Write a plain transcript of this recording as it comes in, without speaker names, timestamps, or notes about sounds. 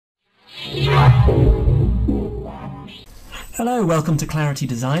Hello, welcome to Clarity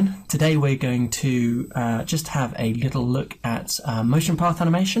Design. Today we're going to just have a little look at motion path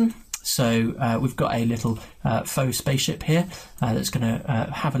animation. So we've got a little faux spaceship here that's going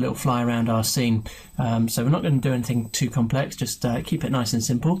to have a little fly around our scene. So we're not going to do anything too complex, just keep it nice and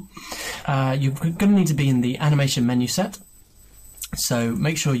simple. You're going to need to be in the animation menu set. So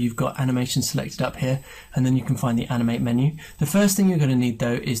make sure you've got animation selected up here, and then you can find the animate menu. The first thing you're going to need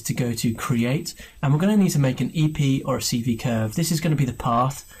though is to go to create, and we're going to need to make an EP or a CV curve. This is going to be the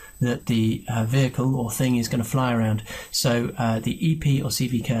path that the vehicle or thing is going to fly around. So the EP or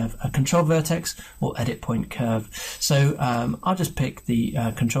CV curve, a control vertex or edit point curve. So I'll just pick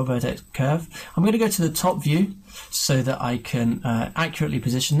the control vertex curve. I'm going to go to the top view so that I can accurately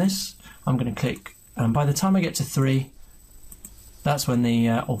position this. I'm going to click, and by the time I get to 3, that's when the,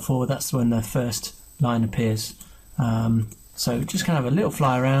 or 4, that's when the first line appears. So just kind of have a little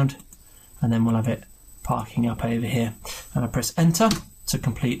fly around, and then we'll have it parking up over here. And I press enter to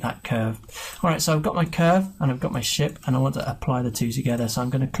complete that curve. Alright, so I've got my curve and I've got my ship, and I want to apply the two together. So I'm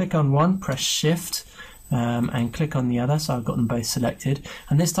going to click on one, press shift, and click on the other, so I've got them both selected.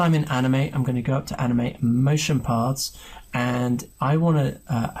 And this time in animate, I'm going to go up to animate motion paths, and I want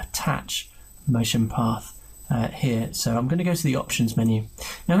to attach motion path here. So I'm going to go to the options menu.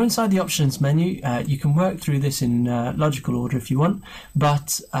 Now inside the options menu you can work through this in logical order if you want,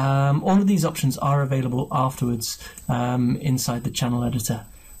 but all of these options are available afterwards inside the channel editor.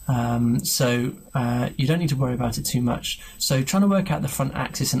 So you don't need to worry about it too much. So trying to work out the front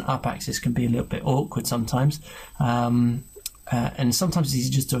axis and up axis can be a little bit awkward sometimes, and sometimes it's easy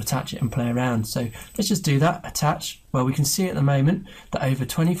just to attach it and play around. So let's just do that, attach. Well, we can see at the moment that over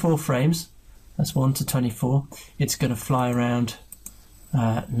 24 frames, that's 1 to 24, it's going to fly around.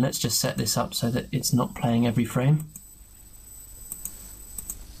 And let's just set this up so that it's not playing every frame.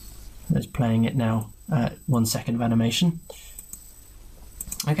 It's playing it now 1 second of animation.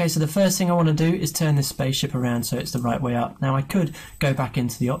 Okay, so the first thing I want to do is turn this spaceship around so it's the right way up. Now I could go back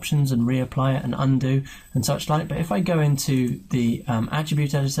into the options and reapply it and undo and such like, but if I go into the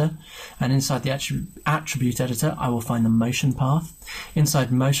attribute editor, and inside the attribute editor I will find the motion path.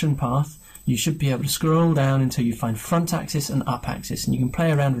 Inside motion path you should be able to scroll down until you find front axis and up axis, and you can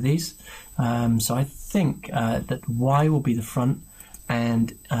play around with these. So I think that Y will be the front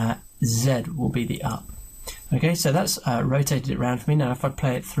and Z will be the up. Okay, so that's rotated it around for me. Now if I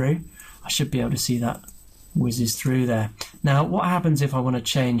play it through, I should be able to see that whizzes through there. Now what happens if I want to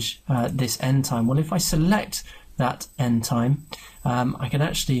change this end time? Well, if I select that end time, I can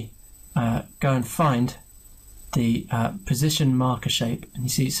actually go and find the position marker shape, and you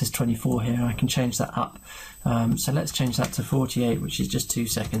see it says 24 here. I can change that up. So let's change that to 48, which is just 2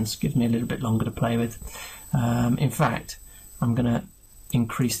 seconds. Gives me a little bit longer to play with. In fact, I'm going to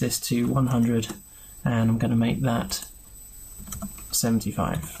increase this to 100, and I'm going to make that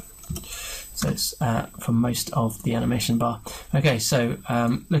 75. So it's for most of the animation bar. Okay, so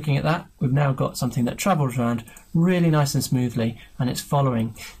looking at that, we've now got something that travels around really nice and smoothly, and it's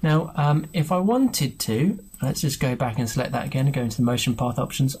following. Now, if I wanted to, let's just go back and select that again and go into the motion path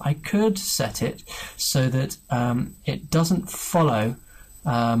options. I could set it so that it doesn't follow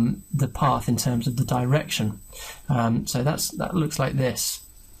the path in terms of the direction. So that looks like this.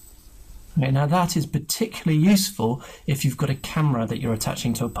 Okay, now that is particularly useful if you've got a camera that you're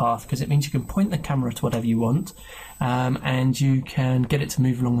attaching to a path, because it means you can point the camera to whatever you want, and you can get it to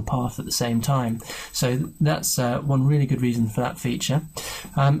move along the path at the same time. So that's one really good reason for that feature.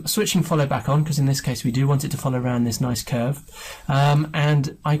 Switching follow back on, because in this case we do want it to follow around this nice curve,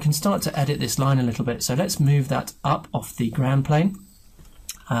 and I can start to edit this line a little bit. So let's move that up off the ground plane,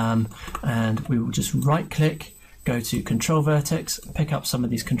 and we will just right click, go to control vertex, pick up some of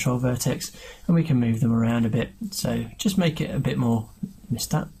these control vertex, and we can move them around a bit. So just make it a bit more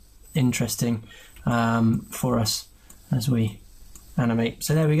interesting for us as we animate.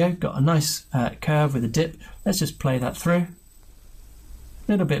 So there we go, got a nice curve with a dip. Let's just play that through. A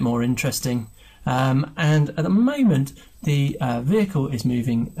little bit more interesting. And at the moment the vehicle is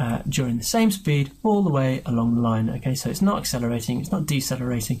moving during the same speed all the way along the line. Okay, so it's not accelerating, it's not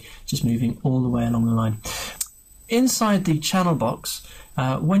decelerating, just moving all the way along the line. Inside the channel box,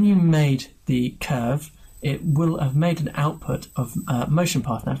 when you made the curve, it will have made an output of motion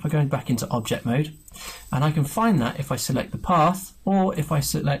path. Now if I go back into object mode, and I can find that if I select the path or if I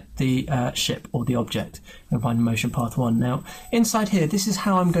select the ship or the object and find motion path 1. Now inside here, this is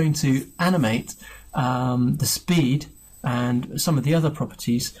how I'm going to animate the speed and some of the other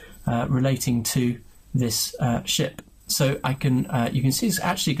properties relating to this ship. so I can, you can see it's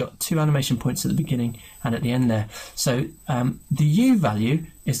actually got 2 animation points at the beginning and at the end there. So the U value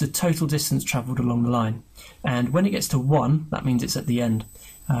is the total distance travelled along the line, and when it gets to 1, that means it's at the end,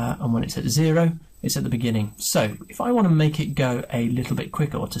 and when it's at 0, it's at the beginning. So if I want to make it go a little bit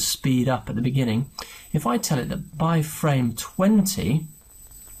quicker, or to speed up at the beginning, if I tell it that by frame 20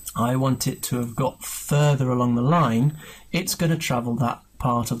 I want it to have got further along the line, it's going to travel that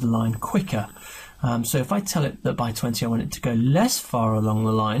part of the line quicker. So if I tell it that by 20 I want it to go less far along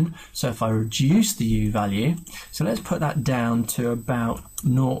the line, so if I reduce the U value, so let's put that down to about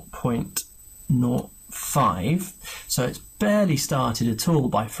 0.05, so it's barely started at all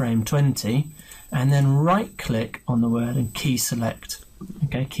by frame 20, and then right click on the word and key select.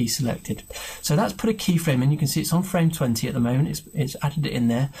 Okay, key selected. So that's put a keyframe in. You can see it's on frame 20 at the moment. It's added it in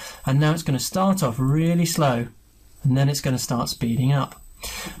there, and now it's going to start off really slow, and then it's going to start speeding up.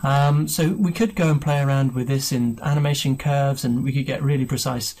 So we could go and play around with this in animation curves, and we could get really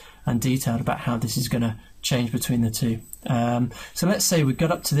precise and detailed about how this is going to change between the two. So let's say we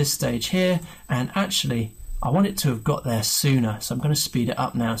got up to this stage here, and actually I want it to have got there sooner, so I'm going to speed it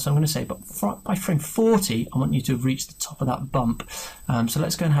up now. So I'm going to say, but by frame 40 I want you to have reached the top of that bump. So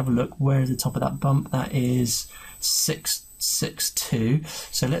let's go and have a look. Where is the top of that bump? That is 662.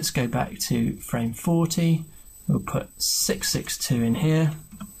 So let's go back to frame 40. We'll put 662 in here,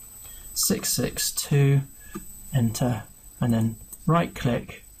 662, enter, and then right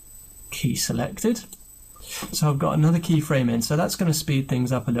click, key selected. So I've got another keyframe in, so that's going to speed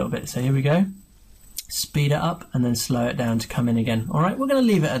things up a little bit. So here we go. Speed it up and then slow it down to come in again. Alright, we're going to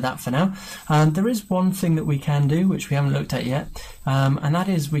leave it at that for now. There is one thing that we can do which we haven't looked at yet, and that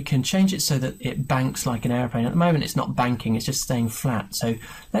is we can change it so that it banks like an airplane. At the moment it's not banking, it's just staying flat. So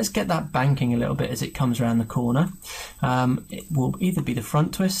let's get that banking a little bit as it comes around the corner. It will either be the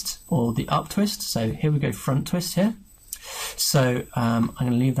front twist or the up twist. So here we go, front twist here. So I'm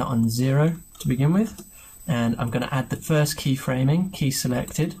going to leave that on 0 to begin with, and I'm going to add the first keyframing, key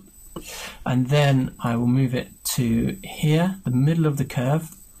selected. And then I will move it to here, the middle of the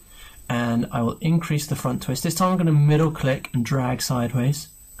curve, and I will increase the front twist. This time I'm going to middle click and drag sideways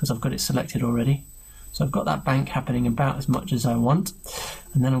because I've got it selected already. So I've got that bank happening about as much as I want.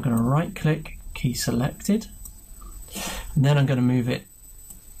 And then I'm going to right click, key selected, and then I'm going to move it.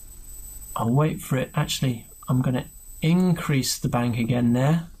 I'll wait for it. Actually, I'm going to increase the bank again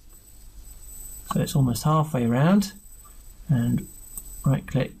there, so it's almost halfway around, and right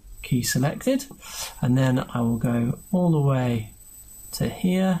click, key selected, and then I will go all the way to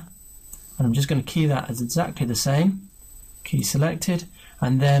here, and I'm just going to key that as exactly the same, key selected,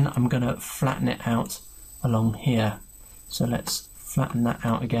 and then I'm going to flatten it out along here. So let's flatten that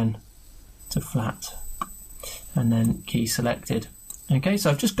out again to flat, and then key selected. Okay,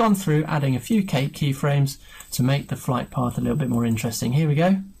 so I've just gone through adding a few keyframes to make the flight path a little bit more interesting. Here we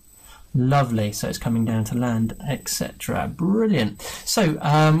go. Lovely, so it's coming down to land, etc. Brilliant. So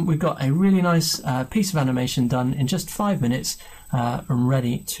we've got a really nice piece of animation done in just 5 minutes and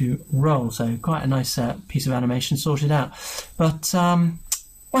ready to roll. So quite a nice piece of animation sorted out. But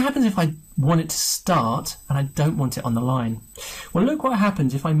what happens if I want it to start and I don't want it on the line? Well, look what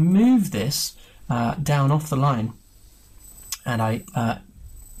happens if I move this down off the line and I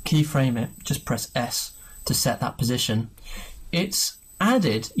keyframe it, just press S to set that position. It's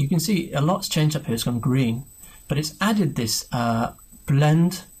added, you can see a lot's changed up here, it's gone green, but it's added this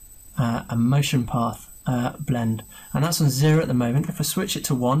blend, a motion path blend, and that's on 0 at the moment. If I switch it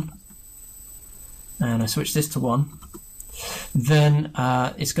to 1, and I switch this to 1, then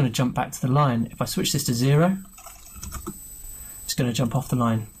it's going to jump back to the line. If I switch this to 0, it's going to jump off the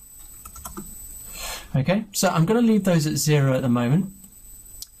line. Okay, so I'm going to leave those at 0 at the moment,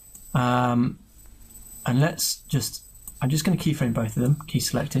 and let's just, I'm just going to keyframe both of them, key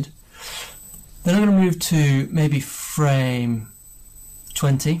selected. Then I'm going to move to maybe frame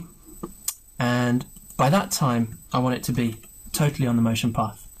 20, and by that time I want it to be totally on the motion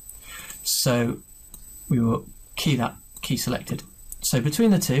path. So we will key that, key selected. So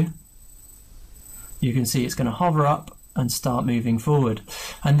between the two, you can see it's going to hover up and start moving forward.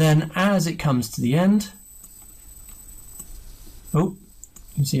 And then as it comes to the end, oh,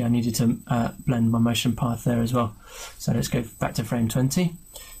 you can see I needed to blend my motion path there as well. So let's go back to frame 20.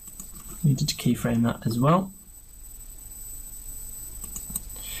 Needed to keyframe that as well.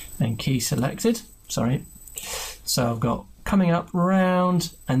 And key selected, sorry. So I've got coming up,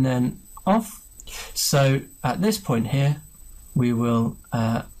 round, and then off. So at this point here, we will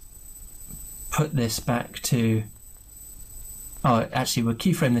put this back to, oh, actually we'll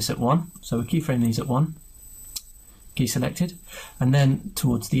keyframe this at 1. So we'll keyframe these at 1. Key selected, and then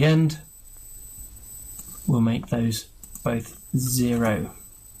towards the end we'll make those both 0.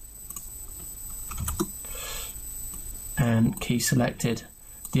 And key selected.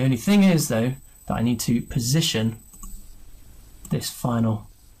 The only thing is though that I need to position this final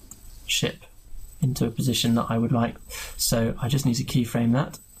ship into a position that I would like. So I just need to keyframe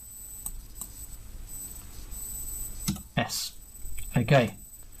that. S. Okay.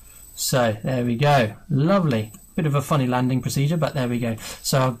 So there we go. Lovely. Bit of a funny landing procedure, but there we go.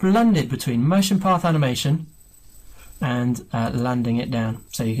 So I've blended between motion path animation and landing it down.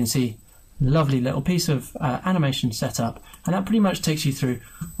 So you can see lovely little piece of animation set up, and that pretty much takes you through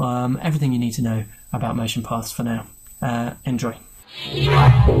everything you need to know about motion paths for now. Enjoy.